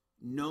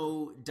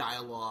no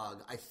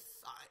dialogue.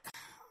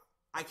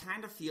 I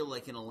kind of feel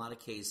like in a lot of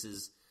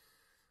cases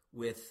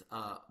with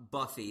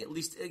Buffy, at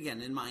least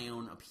again in my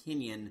own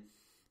opinion,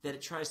 that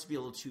it tries to be a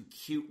little too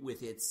cute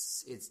with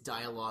its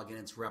dialogue and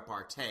its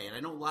repartee. And I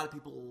know a lot of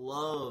people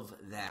love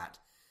that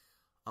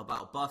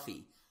about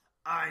Buffy.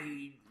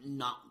 I'm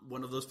not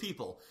one of those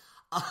people.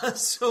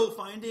 So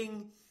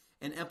finding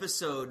an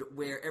episode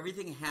where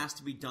everything has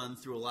to be done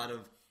through a lot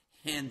of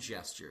hand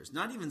gestures,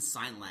 not even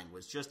sign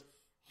language, just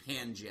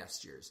hand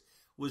gestures,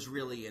 was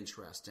really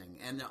interesting.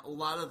 And a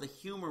lot of the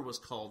humor was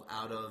called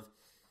out of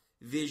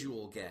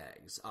visual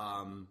gags.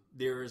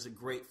 There is a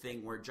great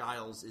thing where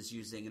Giles is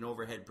using an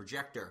overhead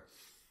projector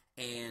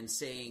and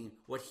saying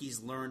what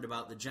he's learned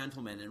about the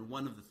gentleman. And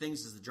one of the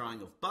things is the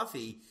drawing of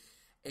Buffy,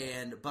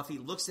 and Buffy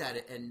looks at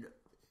it and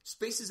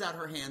spaces out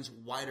her hands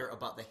wider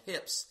about the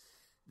hips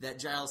that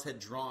Giles had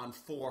drawn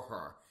for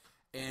her.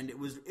 And it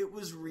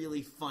was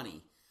really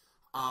funny.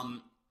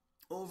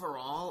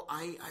 Overall,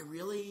 I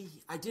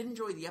did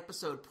enjoy the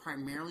episode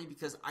primarily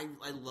because I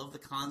love the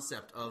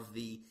concept of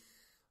the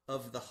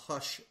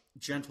Hush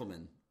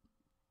gentleman.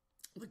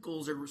 The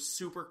ghouls are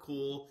super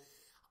cool.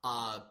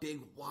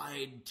 Big,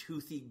 wide,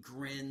 toothy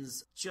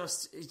grins.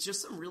 It's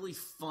just some really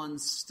fun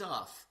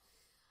stuff.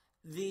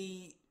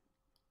 The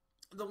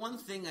one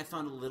thing I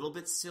found a little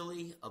bit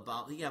silly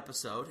about the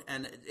episode,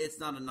 and it's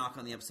not a knock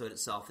on the episode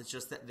itself, it's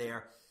just that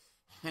their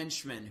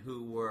henchmen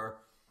who were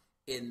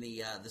in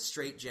the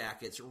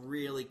straitjackets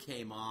really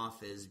came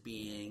off as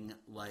being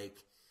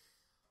like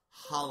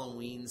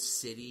Halloween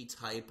City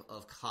type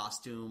of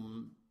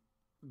costume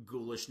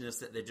ghoulishness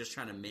that they're just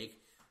trying to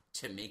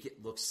make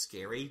it look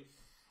scary.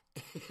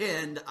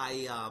 And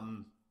I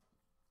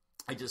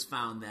just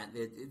found that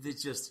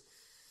it just,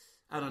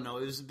 I don't know,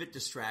 it was a bit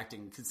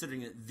distracting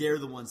considering that they're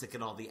the ones that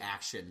get all the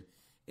action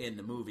in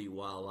the movie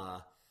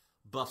while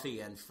Buffy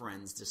and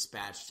friends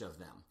dispatched of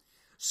them.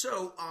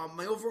 So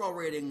my overall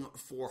rating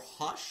for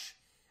Hush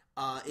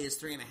is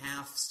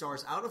 3.5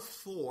 stars out of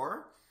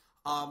 4.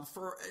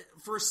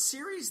 For a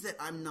series that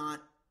I'm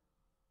not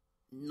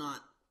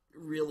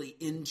really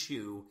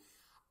into,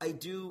 I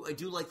do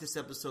like this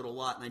episode a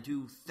lot, and I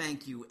do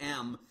thank you,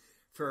 Em,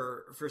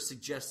 for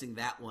suggesting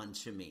that one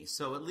to me.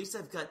 So at least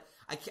I've got,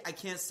 I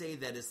can't say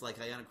that it's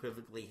like I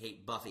unequivocally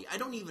hate Buffy. I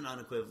don't even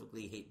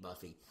unequivocally hate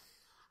Buffy.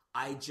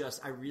 I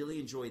really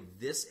enjoyed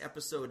this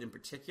episode in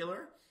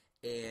particular,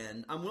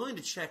 and I'm willing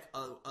to check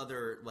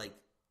other like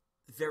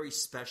very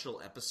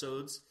special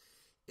episodes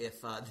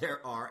if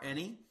there are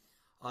any.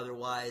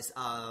 Otherwise,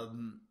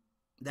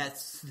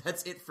 That's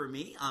it for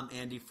me. I'm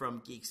Andy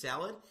from Geek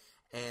Salad,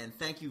 and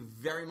thank you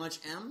very much,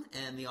 Em,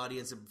 and the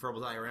audience of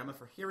Verbal Diorama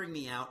for hearing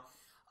me out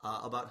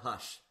about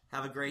Hush.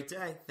 Have a great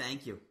day.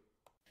 Thank you.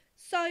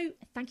 So,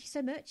 thank you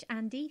so much,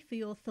 Andy, for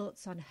your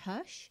thoughts on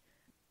Hush.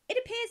 It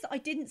appears that I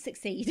didn't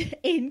succeed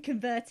in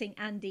converting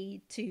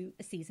Andy to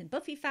a seasoned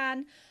Buffy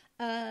fan,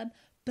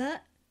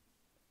 but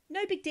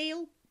no big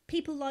deal.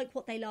 People like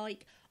what they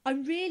like.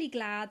 I'm really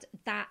glad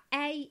that,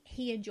 A,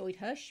 he enjoyed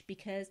Hush,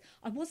 because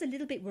I was a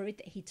little bit worried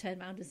that he'd turn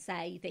around and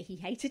say that he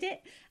hated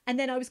it. And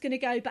then I was going to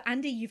go, but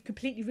Andy, you've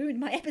completely ruined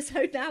my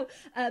episode now.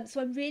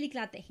 So I'm really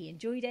glad that he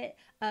enjoyed it.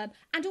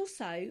 And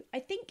also, I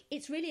think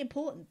it's really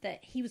important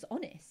that he was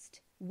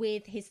honest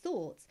with his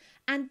thoughts.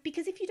 And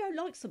because if you don't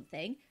like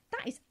something,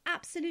 that is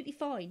absolutely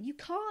fine. You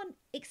can't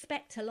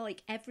expect to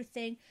like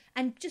everything.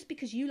 And just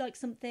because you like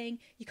something,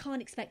 you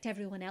can't expect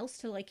everyone else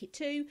to like it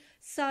too.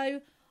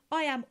 So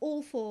I am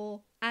all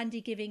for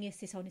Andy giving us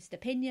his honest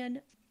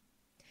opinion.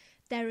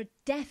 There are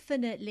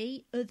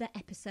definitely other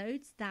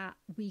episodes that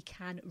we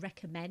can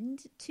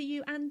recommend to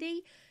you,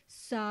 Andy.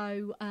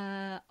 So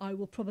I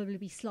will probably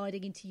be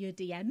sliding into your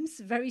DMs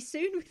very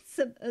soon with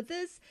some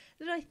others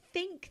that I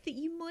think that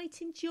you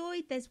might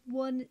enjoy. There's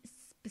one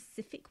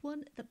specific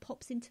one that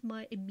pops into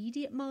my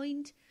immediate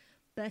mind.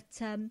 But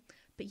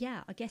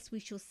yeah, I guess we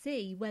shall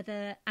see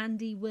whether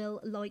Andy will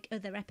like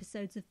other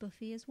episodes of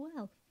Buffy as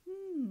well.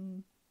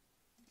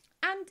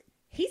 And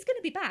he's going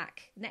to be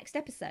back next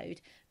episode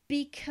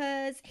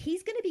because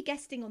he's going to be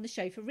guesting on the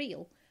show for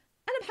real.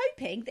 And I'm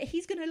hoping that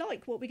he's going to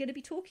like what we're going to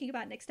be talking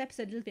about next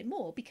episode a little bit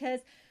more, because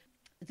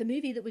the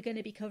movie that we're going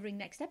to be covering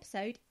next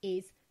episode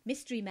is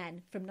Mystery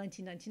Men from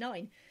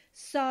 1999.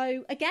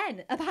 So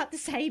again, about the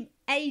same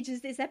age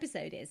as this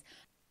episode is.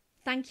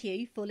 Thank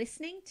you for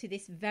listening to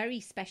this very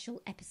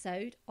special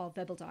episode of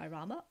Verbal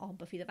Diorama on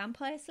Buffy the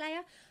Vampire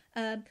Slayer.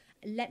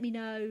 Let me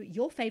know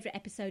your favourite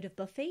episode of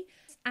Buffy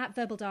at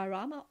Verbal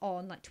Diorama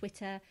on like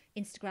Twitter,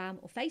 Instagram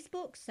or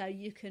Facebook, so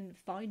you can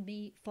find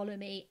me, follow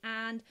me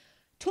and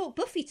talk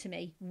Buffy to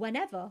me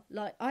whenever.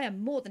 Like, I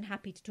am more than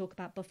happy to talk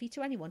about Buffy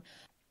to anyone.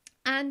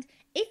 And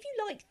if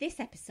you like this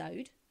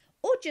episode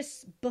or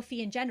just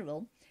Buffy in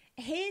general,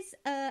 here's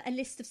a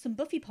list of some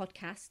Buffy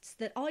podcasts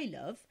that I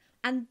love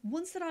and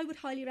ones that I would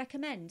highly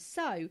recommend.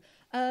 So,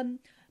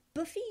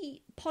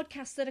 Buffy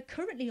podcasts that are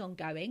currently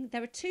ongoing,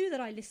 there are two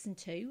that I listen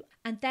to,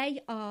 and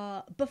they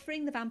are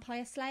Buffering the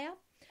Vampire Slayer,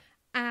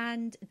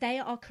 and they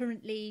are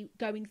currently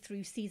going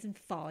through season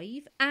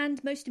 5.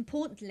 And most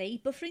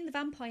importantly, Buffering the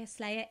Vampire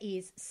Slayer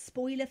is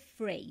spoiler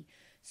free.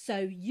 So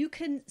you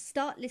can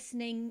start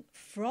listening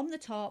from the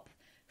top,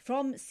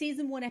 from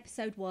season 1,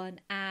 episode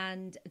 1,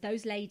 and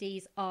those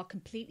ladies are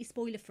completely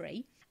spoiler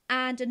free.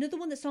 And another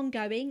one that's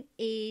ongoing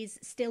is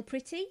Still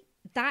Pretty.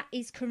 That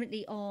is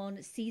currently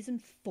on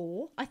season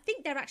 4. I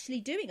think they're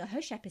actually doing a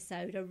Hush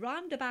episode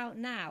around about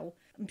now.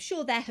 I'm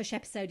sure their Hush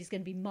episode is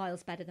going to be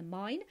miles better than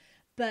mine,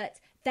 but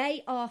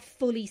they are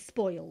fully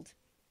spoiled.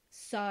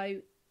 So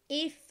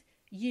if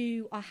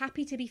you are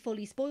happy to be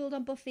fully spoiled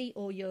on Buffy,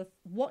 or you've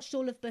watched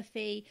all of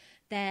Buffy,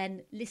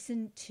 then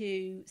listen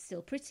to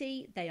Still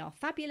Pretty. They are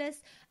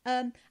fabulous.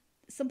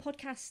 Some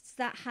podcasts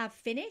that have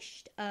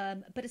finished,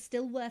 but are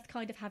still worth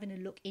kind of having a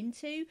look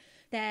into.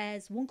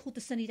 There's one called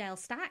the Sunnydale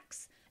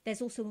Stacks. There's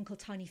also one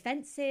called Tiny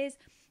Fences,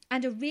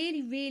 and a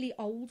really, really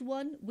old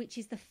one, which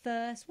is one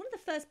of the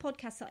first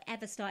podcasts I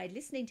ever started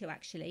listening to,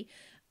 actually,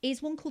 is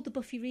one called the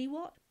Buffy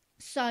Rewatch.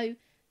 So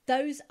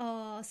those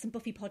are some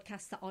Buffy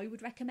podcasts that I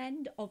would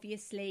recommend.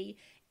 Obviously,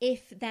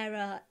 if there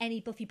are any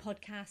Buffy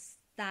podcasts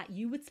that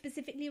you would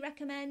specifically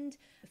recommend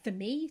for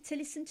me to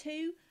listen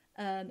to,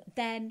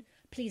 then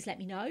please let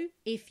me know.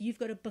 If you've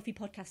got a Buffy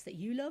podcast that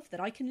you love,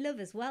 that I can love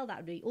as well, that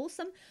would be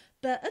awesome.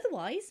 But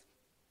otherwise,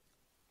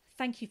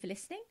 thank you for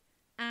listening,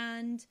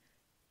 and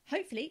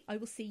hopefully I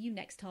will see you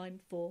next time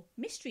for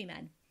Mystery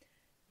Men.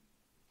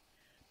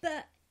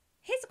 But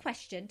here's a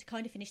question to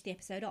kind of finish the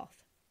episode off.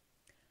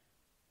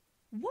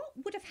 What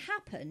would have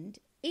happened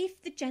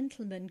if the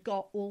gentleman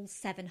got all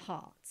 7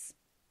 hearts?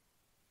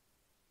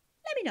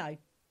 Let me know.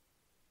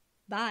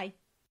 Bye.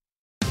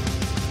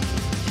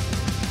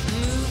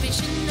 Movie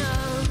should know.